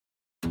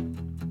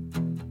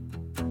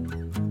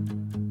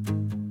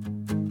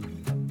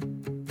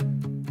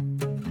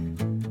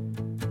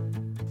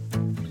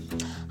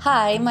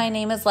Hi, my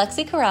name is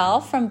Lexi Corral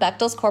from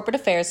Bechtel's Corporate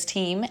Affairs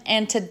team,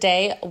 and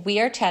today we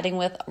are chatting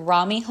with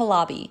Rami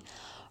Halabi.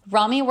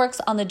 Rami works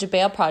on the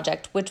Jubail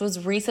project, which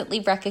was recently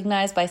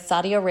recognized by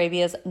Saudi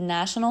Arabia's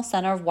National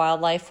Center of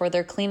Wildlife for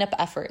their cleanup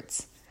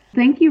efforts.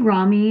 Thank you,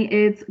 Rami.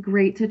 It's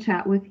great to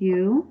chat with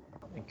you.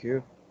 Thank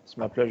you. It's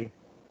my pleasure.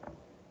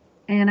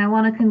 And I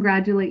want to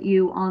congratulate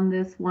you on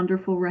this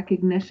wonderful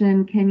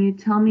recognition. Can you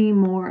tell me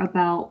more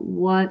about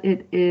what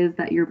it is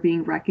that you're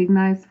being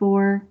recognized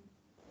for?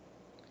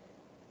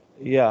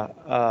 Yeah,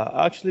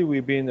 actually,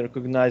 we've been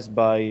recognized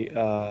by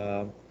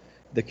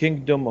the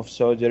Kingdom of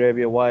Saudi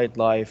Arabia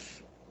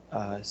Wildlife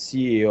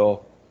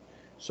CEO.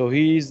 So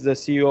he's the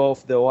CEO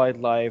of the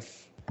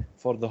wildlife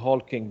for the whole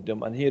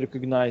kingdom, and he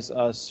recognized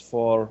us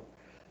for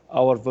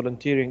our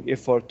volunteering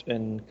effort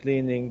in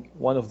cleaning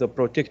one of the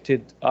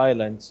protected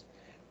islands,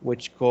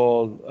 which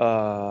called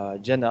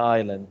Jana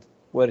Island,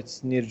 where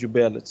it's near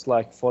Jubail. It's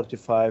like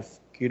 45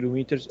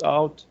 kilometers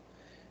out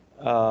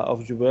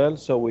of Jubail.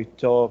 So we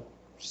took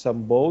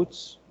some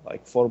boats,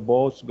 like 4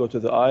 boats, go to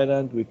the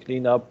island. We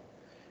clean up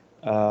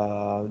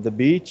the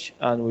beach,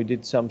 and we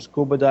did some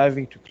scuba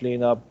diving to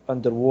clean up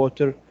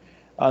underwater.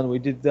 And we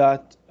did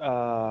that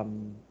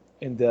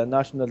in the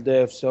National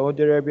Day of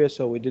Saudi Arabia.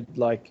 So we did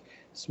like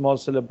small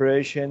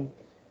celebration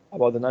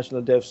about the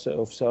National Day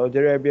of Saudi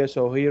Arabia.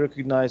 So he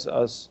recognized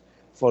us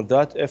for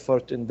that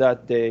effort in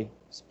that day,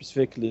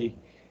 specifically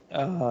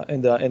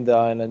in the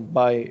island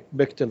by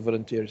Bechtel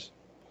volunteers.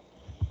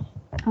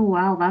 Oh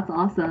wow, that's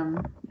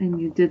awesome. And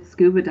you did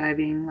scuba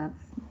diving.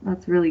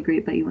 That's really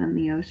great that you went in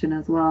the ocean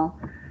as well.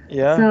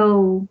 Yeah.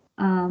 So,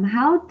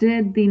 how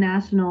did the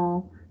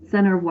National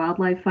Center of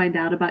Wildlife find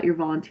out about your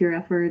volunteer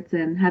efforts,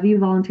 and have you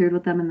volunteered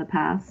with them in the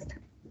past?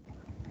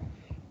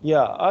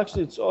 Yeah,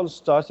 actually, it's all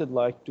started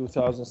like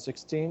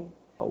 2016.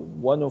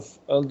 One of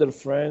elder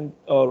friend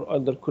or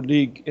elder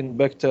colleague in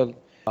Bechtel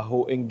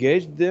who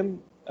engaged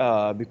them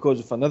because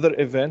of another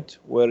event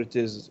where it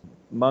is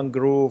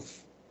mangrove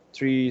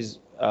trees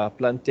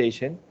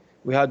plantation.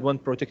 We had one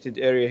protected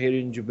area here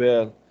in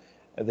Jubail.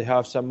 They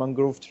have some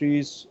mangrove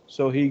trees,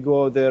 so he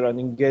go there and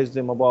engage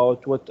them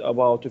about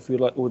if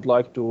you would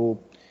like to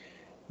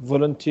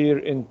volunteer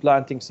in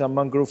planting some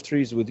mangrove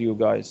trees with you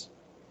guys.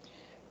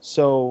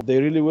 So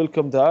they really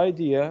welcome the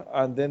idea,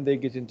 and then they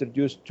get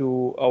introduced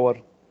to our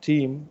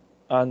team,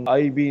 and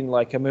I been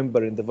like a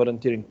member in the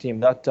volunteering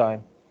team that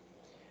time.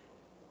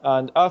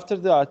 And after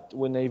that,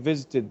 when I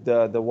visited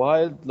the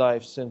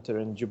wildlife center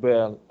in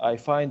Jubail, I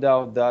find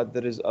out that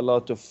there is a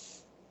lot of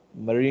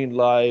marine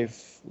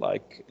life,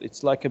 like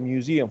it's like a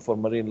museum for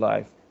marine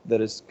life.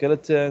 There is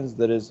skeletons,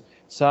 there is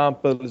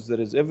samples, there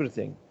is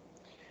everything.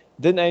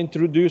 Then I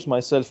introduced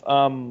myself.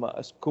 I'm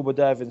a scuba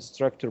dive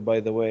instructor, by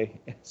the way.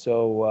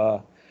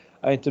 So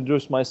I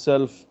introduced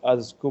myself as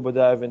a scuba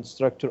dive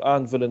instructor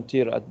and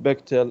volunteer at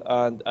Bechtel,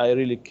 and I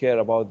really care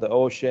about the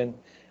ocean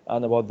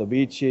and about the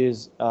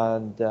beaches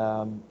and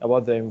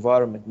about the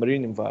environment,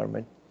 marine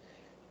environment.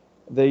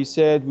 They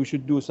said we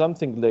should do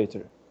something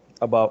later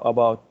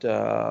about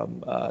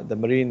the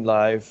marine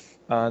life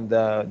and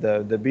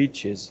the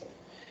beaches.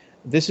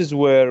 This is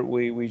where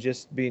we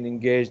just been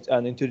engaged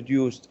and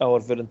introduced our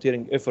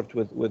volunteering effort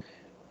with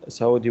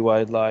Saudi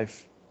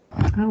Wildlife.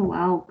 Oh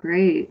wow,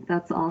 great.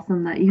 That's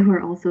awesome that you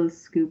are also a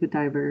scuba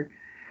diver.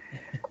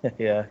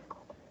 Yeah.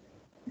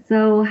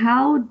 So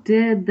how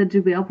did the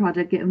Jubail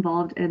project get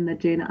involved in the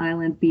Jana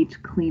Island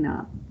beach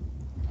cleanup?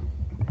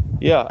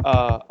 Yeah,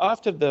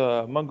 after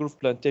the mangrove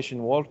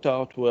plantation worked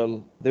out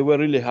well, they were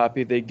really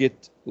happy. They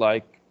get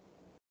like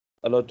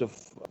a lot of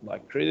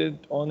like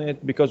credit on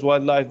it because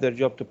wildlife, their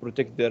job to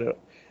protect their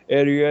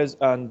areas,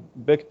 and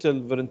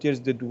Bechtel volunteers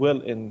did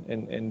well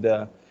in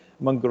the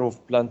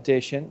mangrove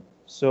plantation.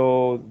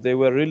 So they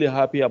were really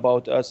happy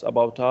about us,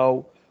 about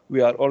how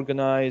we are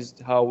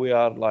organized, how we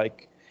are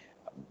like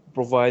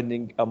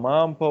providing a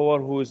manpower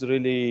who is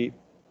really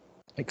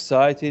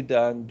excited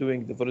and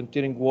doing the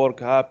volunteering work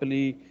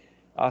happily,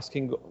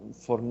 asking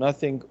for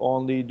nothing,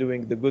 only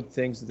doing the good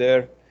things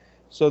there.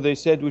 So they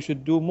said we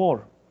should do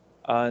more.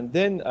 And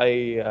then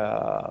I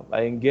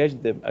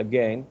engaged them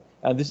again.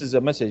 And this is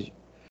a message.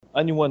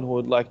 Anyone who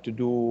would like to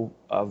do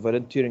a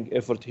volunteering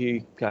effort,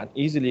 he can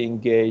easily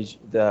engage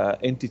the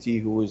entity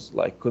who is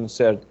like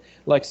concerned,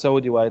 like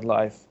Saudi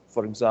Wildlife,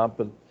 for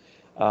example.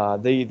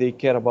 They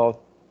care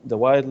about the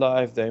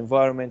wildlife, the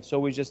environment. So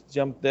we just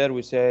jumped there.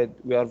 We said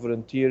we are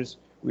volunteers.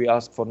 We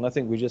ask for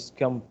nothing. We just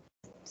come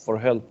for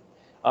help.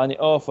 And he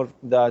offered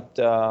that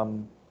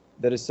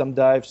there is some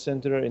dive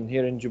center in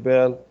here in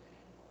Jubail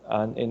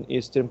and in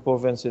Eastern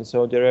Province in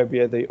Saudi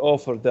Arabia. They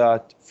offer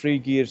that free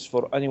gears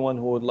for anyone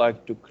who would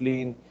like to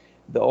clean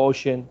the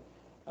ocean.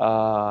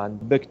 And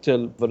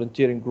Bechtel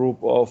volunteering group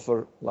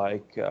offer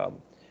like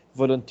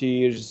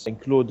volunteers,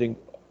 including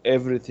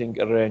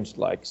everything arranged,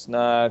 like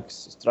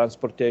snacks,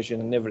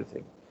 transportation, and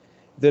everything.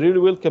 They really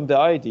welcomed the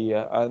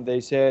idea, and they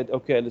said,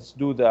 okay, let's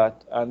do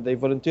that. And they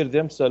volunteered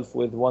themselves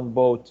with one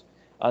boat,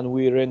 and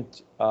we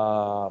rent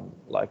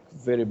like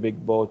very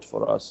big boat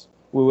for us.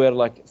 We were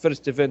like,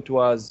 first event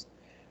was,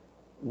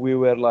 we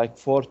were like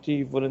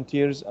 40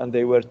 volunteers, and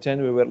they were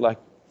 10. We were like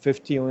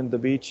 50 on the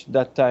beach.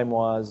 That time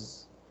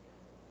was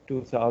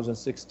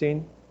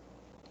 2016.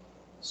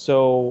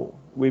 So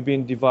we've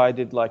been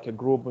divided like a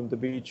group on the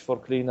beach for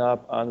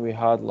cleanup, and we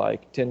had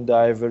like 10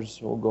 divers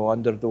who go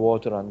under the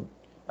water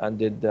and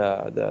did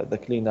the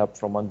cleanup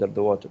from under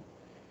the water.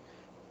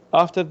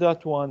 After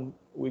that one,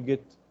 we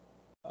get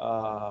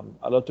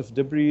a lot of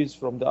debris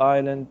from the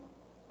island,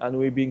 and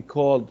we've been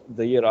called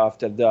the year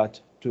after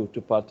that to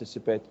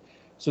participate.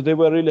 So they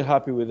were really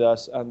happy with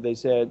us, and they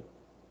said,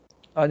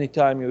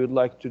 anytime you would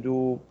like to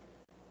do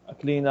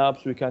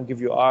cleanups, we can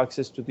give you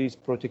access to these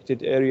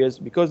protected areas,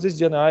 because this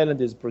Jana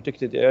Island is a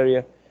protected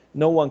area.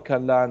 No one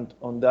can land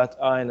on that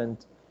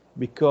island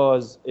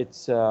because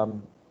it's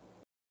an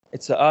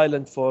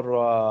island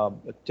for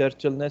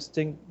turtle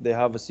nesting. They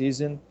have a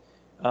season,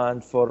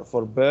 and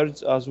for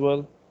birds as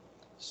well.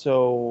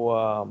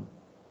 So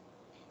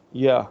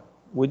yeah,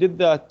 we did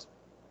that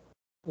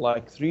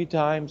like 3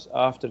 times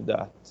after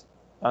that.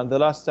 And the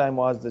last time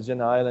was the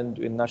Jana Island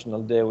in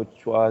National Day,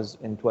 which was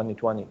in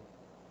 2020.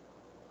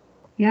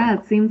 Yeah,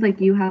 it seems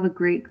like you have a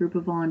great group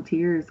of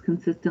volunteers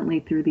consistently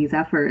through these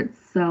efforts.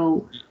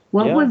 So,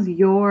 what was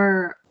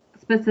your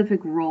specific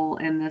role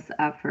in this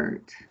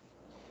effort?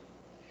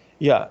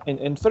 Yeah,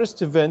 in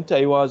first event,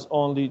 I was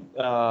only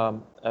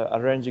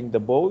arranging the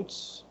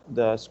boats,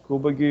 the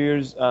scuba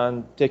gears,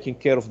 and taking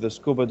care of the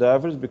scuba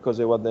divers because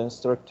I was the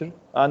instructor,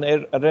 and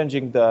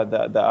arranging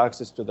the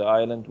access to the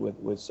island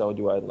with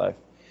Saudi Wildlife.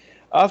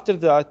 After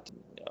that,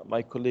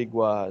 my colleague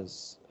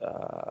was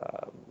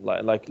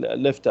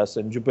left us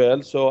in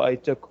Jubail, so I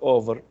took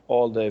over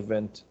all the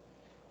event.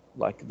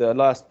 Like the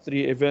last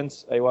 3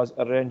 events, I was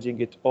arranging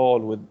it all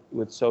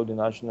with Saudi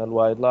National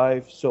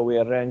Wildlife. So we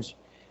arranged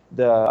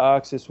the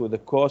access with the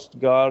Coast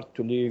Guard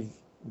to leave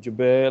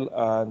Jubail,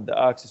 and the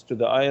access to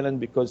the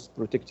island because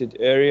protected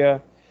area,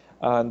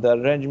 and the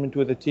arrangement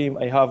with the team.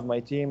 I have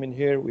my team in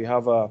here. We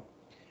have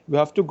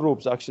 2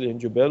 groups actually in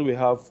Jubail. We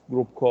have a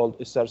group called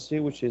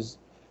SRC, which is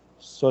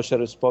Social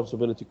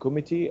Responsibility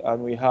Committee,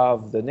 and we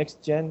have the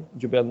Next Gen,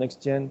 Jubail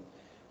Next Gen.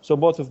 So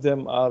both of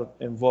them are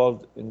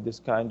involved in this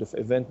kind of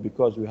event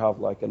because we have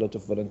like a lot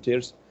of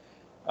volunteers.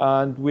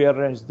 And we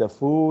arrange the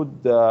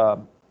food, the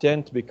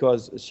tent,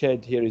 because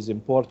shade here is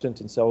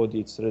important in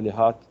Saudi. It's really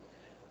hot.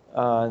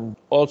 And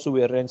also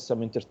we arrange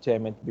some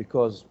entertainment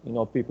because,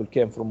 people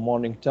came from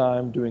morning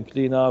time doing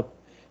cleanup.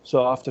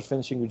 So after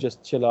finishing, we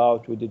just chill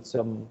out. We did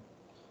some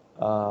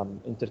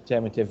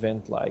entertainment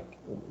event. Like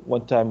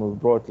one time we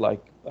brought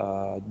like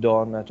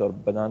donut or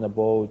banana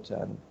boat,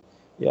 and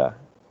yeah,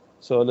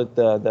 so let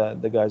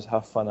the guys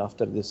have fun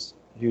after this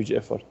huge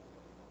effort.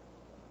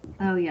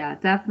 Oh yeah,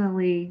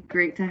 definitely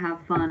great to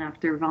have fun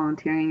after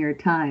volunteering your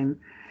time.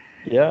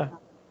 Yeah.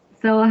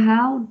 So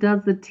how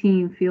does the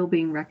team feel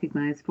being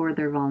recognized for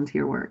their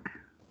volunteer work?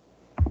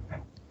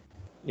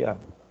 Yeah,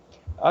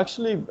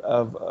 actually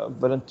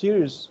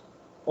volunteers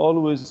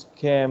always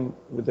came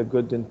with a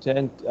good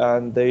intent,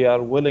 and they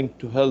are willing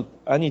to help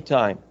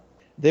anytime.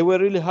 They were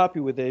really happy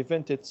with the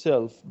event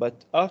itself,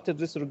 but after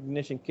this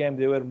recognition came,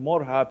 they were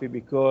more happy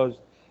because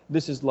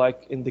this is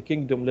like in the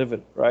kingdom level,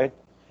 right?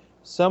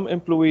 Some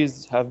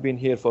employees have been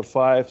here for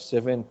 5,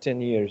 7,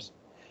 10 years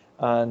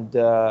and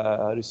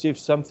received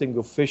something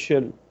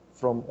official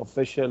from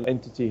official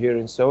entity here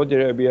in Saudi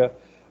Arabia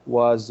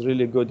was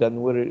really good,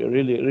 and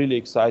really, really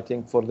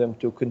exciting for them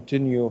to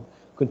continue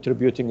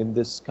contributing in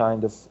this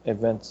kind of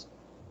events.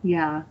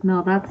 Yeah,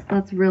 no,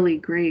 that's really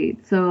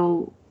great.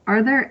 So,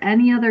 are there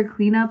any other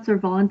cleanups or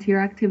volunteer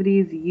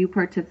activities you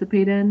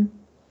participate in?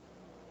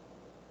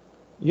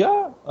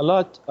 Yeah, a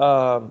lot.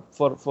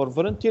 For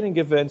volunteering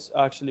events,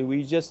 actually,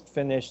 we just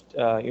finished.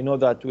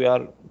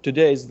 That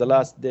today is the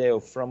last day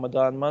of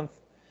Ramadan month,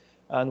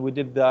 and we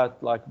did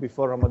that like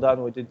before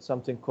Ramadan. We did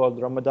something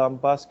called Ramadan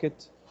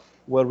basket,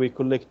 where we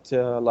collect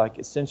like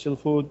essential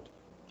food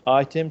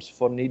items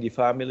for needy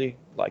family,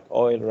 like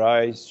oil,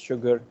 rice,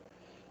 sugar,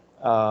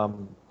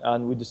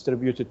 and we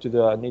distributed to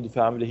the needy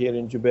family here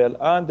in Jubail.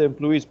 And the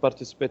employees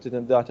participated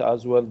in that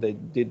as well. They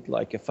did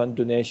like a fund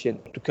donation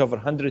to cover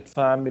 100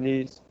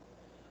 families,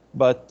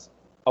 but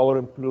our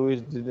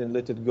employees didn't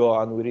let it go,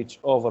 and we reached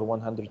over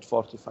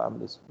 140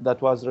 families.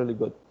 That was really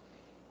good.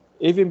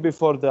 Even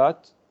before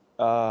that,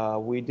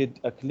 we did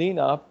a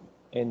cleanup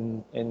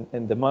in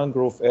the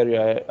mangrove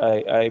area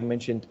I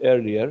mentioned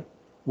earlier.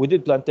 We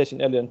did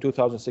plantation earlier in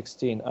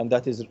 2016, and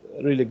that is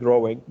really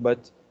growing.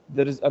 But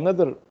there is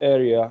another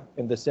area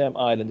in the same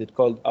island. It's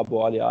called Abu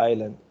Ali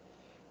Island.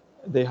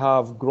 They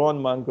have grown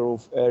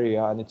mangrove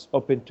area, and it's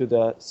open to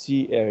the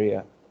sea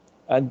area.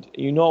 And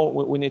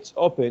when it's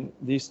open,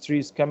 these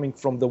trees coming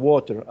from the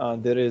water,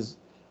 and there is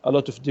a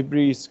lot of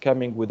debris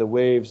coming with the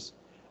waves,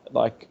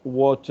 like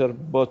water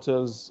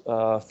bottles,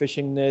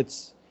 fishing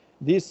nets.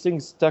 These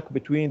things stuck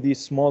between these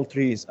small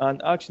trees.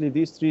 And actually,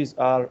 these trees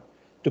are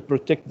to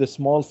protect the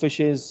small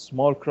fishes,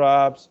 small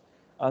crabs,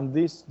 and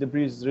this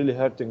debris is really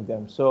hurting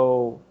them.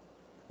 So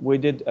we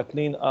did a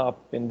clean up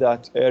in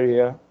that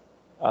area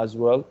as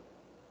well.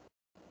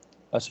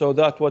 So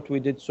that's what we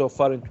did so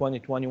far in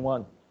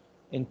 2021.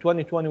 In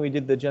 2020, we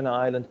did the Jana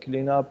Island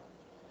cleanup.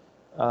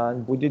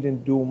 and we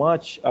didn't do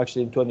much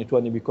actually in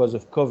 2020 because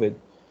of COVID.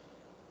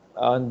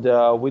 And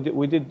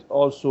we did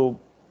also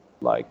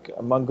like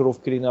a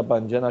mangrove cleanup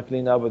and Jana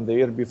cleanup in the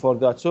year before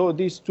that. So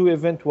these two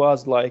events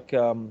was like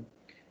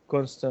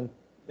constant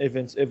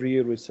events every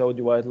year with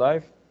Saudi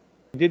Wildlife.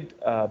 We did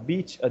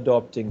beach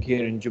adopting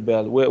here in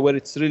Jubail, where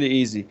it's really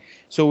easy.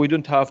 So we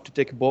don't have to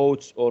take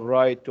boats or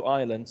ride to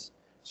islands.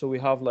 So we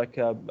have like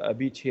a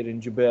beach here in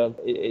Jubail.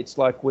 It's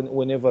like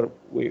whenever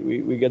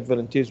we get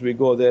volunteers, we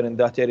go there in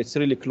that area. It's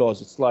really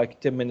close. It's like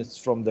 10 minutes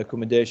from the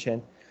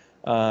accommodation.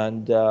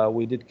 And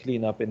we did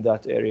clean up in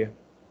that area.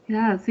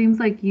 Yeah, it seems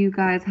like you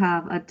guys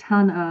have a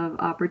ton of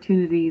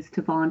opportunities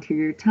to volunteer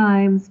your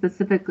time,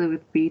 specifically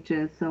with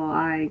beaches. So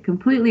I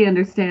completely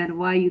understand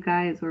why you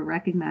guys were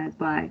recognized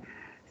by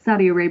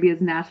Saudi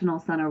Arabia's National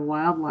Center of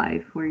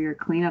Wildlife for your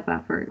cleanup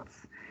efforts.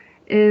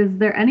 Is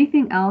there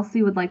anything else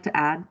you would like to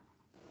add?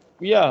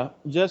 Yeah,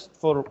 just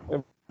for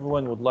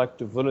everyone would like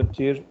to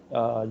volunteer,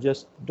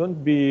 just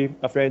don't be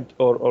afraid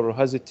or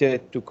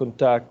hesitate to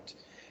contact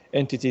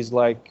entities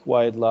like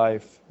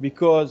wildlife,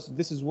 because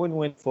this is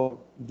win-win for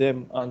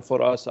them and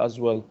for us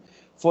as well.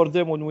 For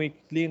them, when we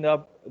clean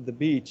up the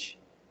beach,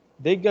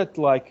 they get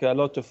like a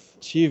lot of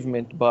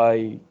achievement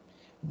by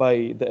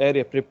the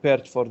area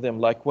prepared for them.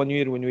 Like 1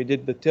 year when we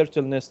did the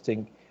turtle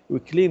nesting, we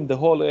cleaned the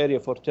whole area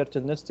for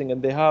turtle nesting,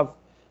 and they have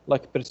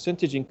like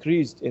percentage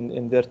increased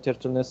in their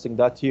turtle nesting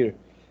that year,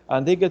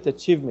 and they get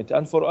achievement.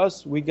 And for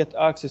us, we get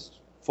access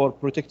for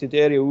protected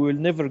area. We will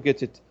never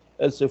get it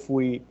else if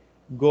we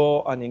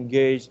go and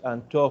engage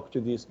and talk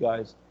to these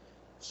guys.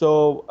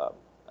 So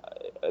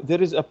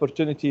there is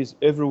opportunities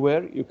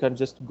everywhere. You can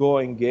just go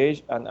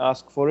engage and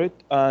ask for it,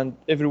 and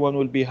everyone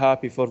will be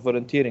happy for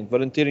volunteering.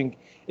 Volunteering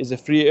is a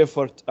free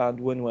effort and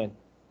win-win.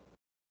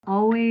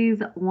 Always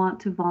want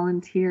to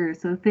volunteer.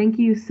 So thank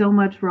you so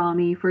much,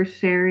 Rami, for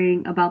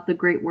sharing about the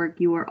great work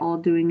you are all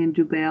doing in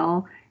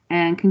Jubail,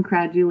 and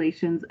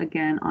congratulations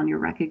again on your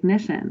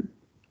recognition.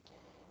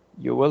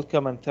 You're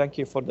welcome, and thank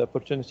you for the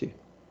opportunity.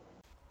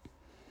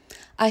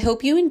 I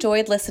hope you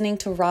enjoyed listening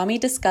to Rami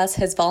discuss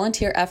his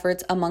volunteer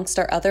efforts amongst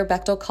our other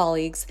Bechtel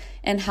colleagues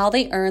and how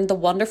they earned the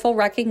wonderful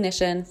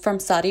recognition from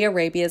Saudi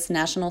Arabia's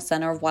National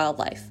Center of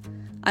Wildlife.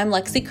 I'm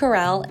Lexi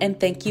Corral, and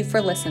thank you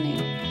for listening.